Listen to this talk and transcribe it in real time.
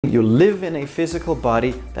You live in a physical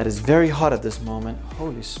body that is very hot at this moment.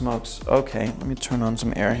 Holy smokes. Okay, let me turn on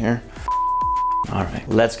some air here. All right,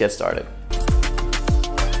 let's get started.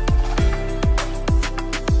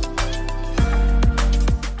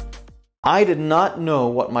 I did not know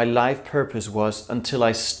what my life purpose was until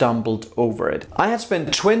I stumbled over it. I had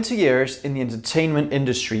spent 20 years in the entertainment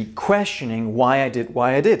industry questioning why I did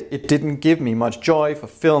what I did. It didn't give me much joy,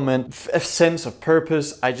 fulfillment, a sense of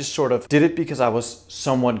purpose. I just sort of did it because I was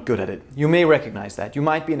somewhat good at it. You may recognize that. You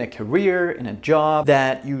might be in a career, in a job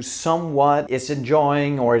that you somewhat is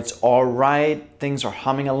enjoying, or it's all right. Things are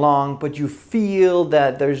humming along, but you feel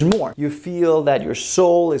that there's more. You feel that your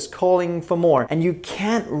soul is calling for more, and you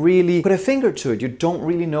can't really put a finger to it. You don't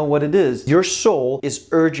really know what it is. Your soul is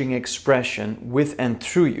urging expression with and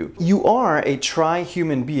through you. You are a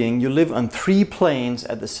tri-human being. You live on 3 planes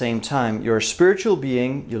at the same time. You're a spiritual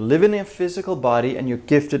being, you live in a physical body, and you're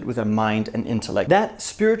gifted with a mind and intellect. That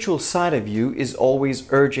spiritual side of you is always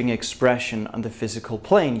urging expression on the physical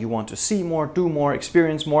plane. You want to see more, do more,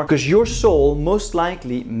 experience more, because your soul most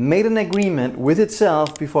likely made an agreement with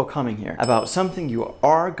itself before coming here about something you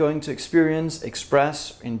are going to experience,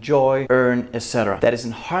 express, enjoy, earn, etc. that is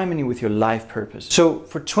in harmony with your life purpose. So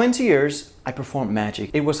for 20 years, I performed magic.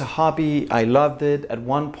 It was a hobby. I loved it. At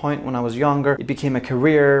one point when I was younger, it became a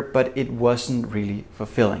career, but it wasn't really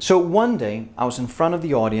fulfilling. So one day I was in front of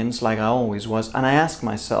the audience like I always was, and I asked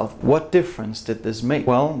myself, what difference did this make?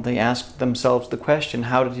 Well, they asked themselves the question,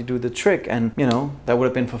 how did you do the trick? And you know, that would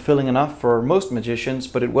have been fulfilling enough for most magicians,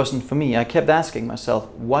 but it wasn't for me. I kept asking myself,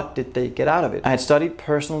 what did they get out of it? I had studied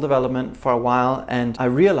personal development for a while, and I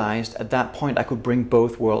realized at that point I could bring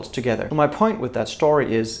both worlds together. So my point with that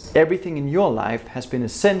story is everything in your life has been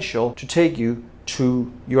essential to take you to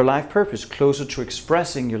your life purpose, closer to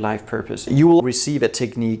expressing your life purpose. You will receive a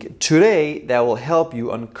technique today that will help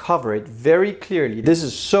you uncover it very clearly. This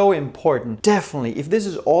is so important. Definitely, if this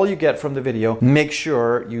is all you get from the video, make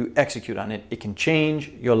sure you execute on it. It can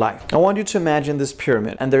change your life. I want you to imagine this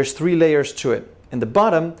pyramid, and there's 3 layers to it. In the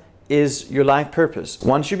bottom is your life purpose.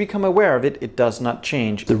 Once you become aware of it, it does not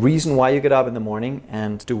change. The reason why you get up in the morning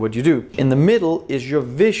and do what you do. In the middle is your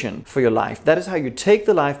vision for your life. That is how you take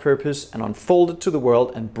the life purpose and unfold it to the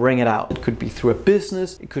world and bring it out. It could be through a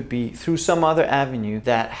business, it could be through some other avenue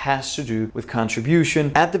that has to do with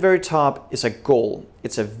contribution. At the very top is a goal.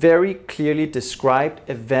 It's a very clearly described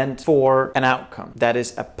event for an outcome that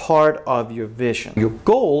is a part of your vision. Your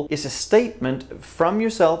goal is a statement from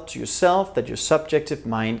yourself to yourself that your subjective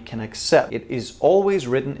mind can accept. It is always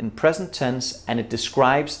written in present tense, and it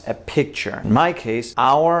describes a picture. In my case,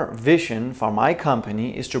 our vision for my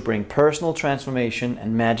company is to bring personal transformation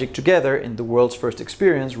and magic together in the world's first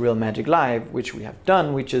experience, Real Magic Live, which we have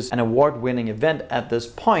done, which is an award-winning event at this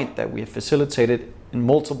point that we have facilitated in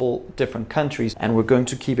multiple different countries, and we're going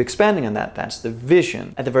to keep expanding on that. That's the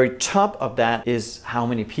vision. At the very top of that is how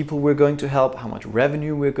many people we're going to help, how much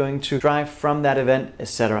revenue we're going to drive from that event,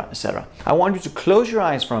 etc., etc. I want you to close your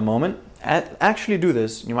eyes for a moment. Actually do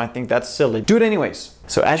this. You might think that's silly. Do it anyways.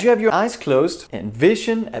 So as you have your eyes closed,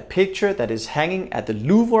 envision a picture that is hanging at the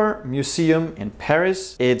Louvre Museum in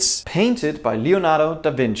Paris. It's painted by Leonardo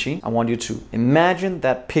da Vinci. I want you to imagine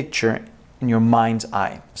that picture in your mind's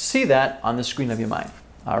eye. See that on the screen of your mind.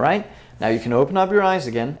 All right? Now you can open up your eyes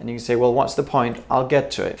again and you can say, well, what's the point? I'll get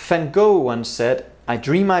to it. Van Gogh once said, I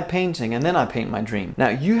dream my painting and then I paint my dream. Now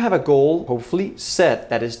you have a goal, hopefully set,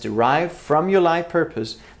 that is derived from your life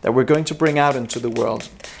purpose that we're going to bring out into the world.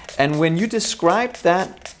 And when you describe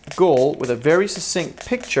that goal with a very succinct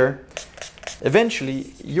picture,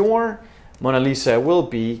 eventually your Mona Lisa will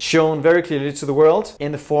be shown very clearly to the world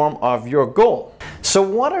in the form of your goal. So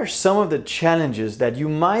what are some of the challenges that you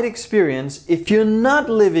might experience if you're not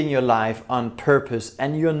living your life on purpose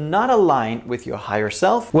and you're not aligned with your higher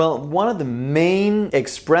self? Well, one of the main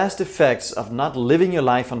expressed effects of not living your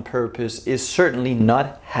life on purpose is certainly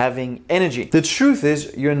not having energy. The truth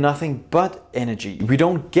is, you're nothing but energy. We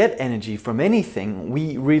don't get energy from anything,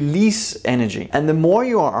 we release energy. And the more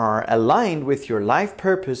you are aligned with your life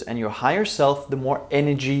purpose and your higher self, the more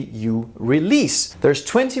energy you release. There's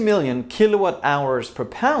 20 million kilowatt hours per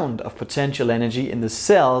pound of potential energy in the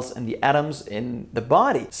cells and the atoms in the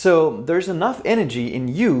body. So there's enough energy in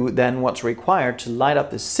you than what's required to light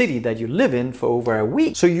up the city that you live in for over a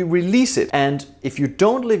week. So you release it. And if you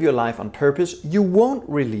don't live your life on purpose, you won't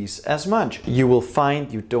release as much. You will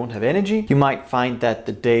find you don't have energy. You might find that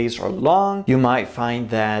the days are long. You might find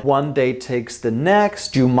that one day takes the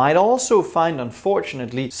next. You might also find,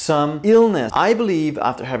 unfortunately, some illness. I believe,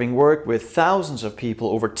 after having worked with thousands of people,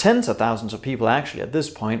 over tens of thousands of people actually at this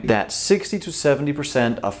point, that 60 to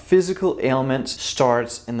 70% of physical ailments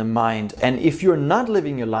starts in the mind. And if you're not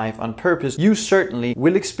living your life on purpose, you certainly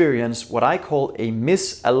will experience what I call a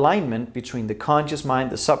misalignment between the conscious mind,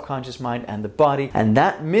 the subconscious mind, and the body. And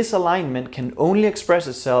that misalignment can only express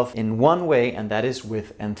itself in one way, and that is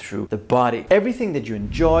with and through the body. Everything that you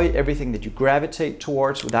enjoy, everything that you gravitate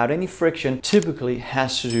towards without any friction, typically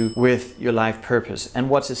has to do with your life purpose. And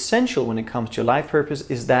what's essential when it comes to your life purpose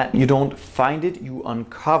is that you don't find it, you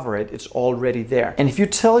uncover it. It's already there. And if you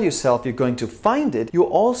tell yourself you're going to find it,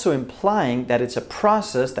 you're also implying that it's a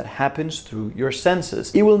process that happens through your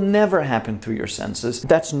senses. It will never happen through your senses.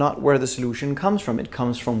 That's not where the solution comes from. It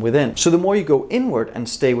comes from within. So the more you go inward and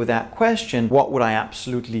stay with that question, what would I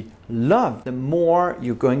absolutely love, the more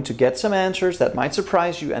you're going to get some answers that might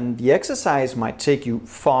surprise you, and the exercise might take you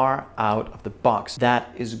far out of the box. That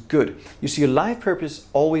is good. You see, your life purpose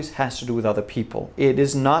always has to do with other people. It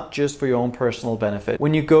is not just for your own personal benefit.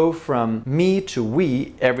 When you go from me to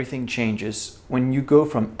we, everything changes. When you go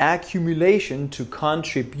from accumulation to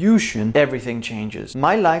contribution, everything changes.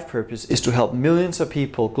 My life purpose is to help millions of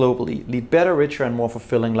people globally lead better, richer, and more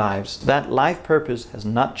fulfilling lives. That life purpose has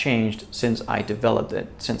not changed since I developed it,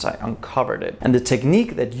 since I uncovered it. And the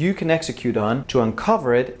technique that you can execute on to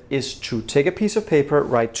uncover it is to take a piece of paper,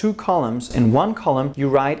 write 2 columns. In one column, you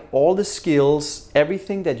write all the skills,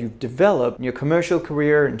 everything that you've developed in your commercial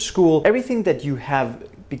career, in school, everything that you have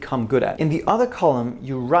become good at. In the other column,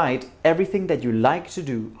 you write everything that you like to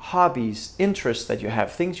do, hobbies, interests that you have,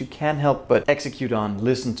 things you can't help but execute on,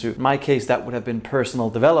 listen to. In my case, that would have been personal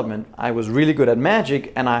development. I was really good at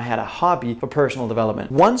magic and I had a hobby for personal development.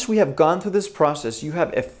 Once we have gone through this process, you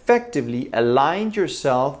have effectively aligned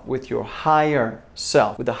yourself with your higher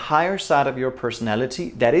self, with the higher side of your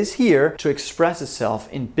personality that is here to express itself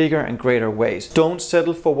in bigger and greater ways. Don't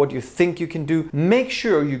settle for what you think you can do. Make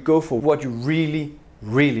sure you go for what you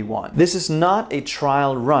really want. This is not a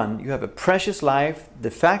trial run. You have a precious life. The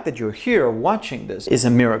fact that you're here watching this is a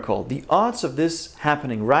miracle. The odds of this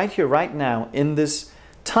happening right here, right now, in this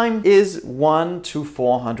time is 1 to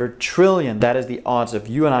 400 trillion. That is the odds of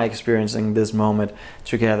you and I experiencing this moment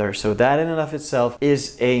together. So that in and of itself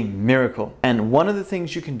is a miracle. And one of the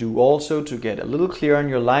things you can do also to get a little clearer on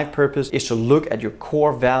your life purpose is to look at your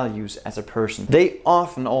core values as a person. They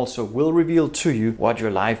often also will reveal to you what your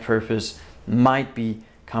life purpose might be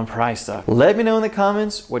comprised of. Let me know in the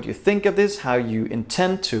comments what you think of this, how you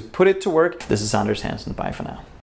intend to put it to work. This is Anders Hansen. Bye for now.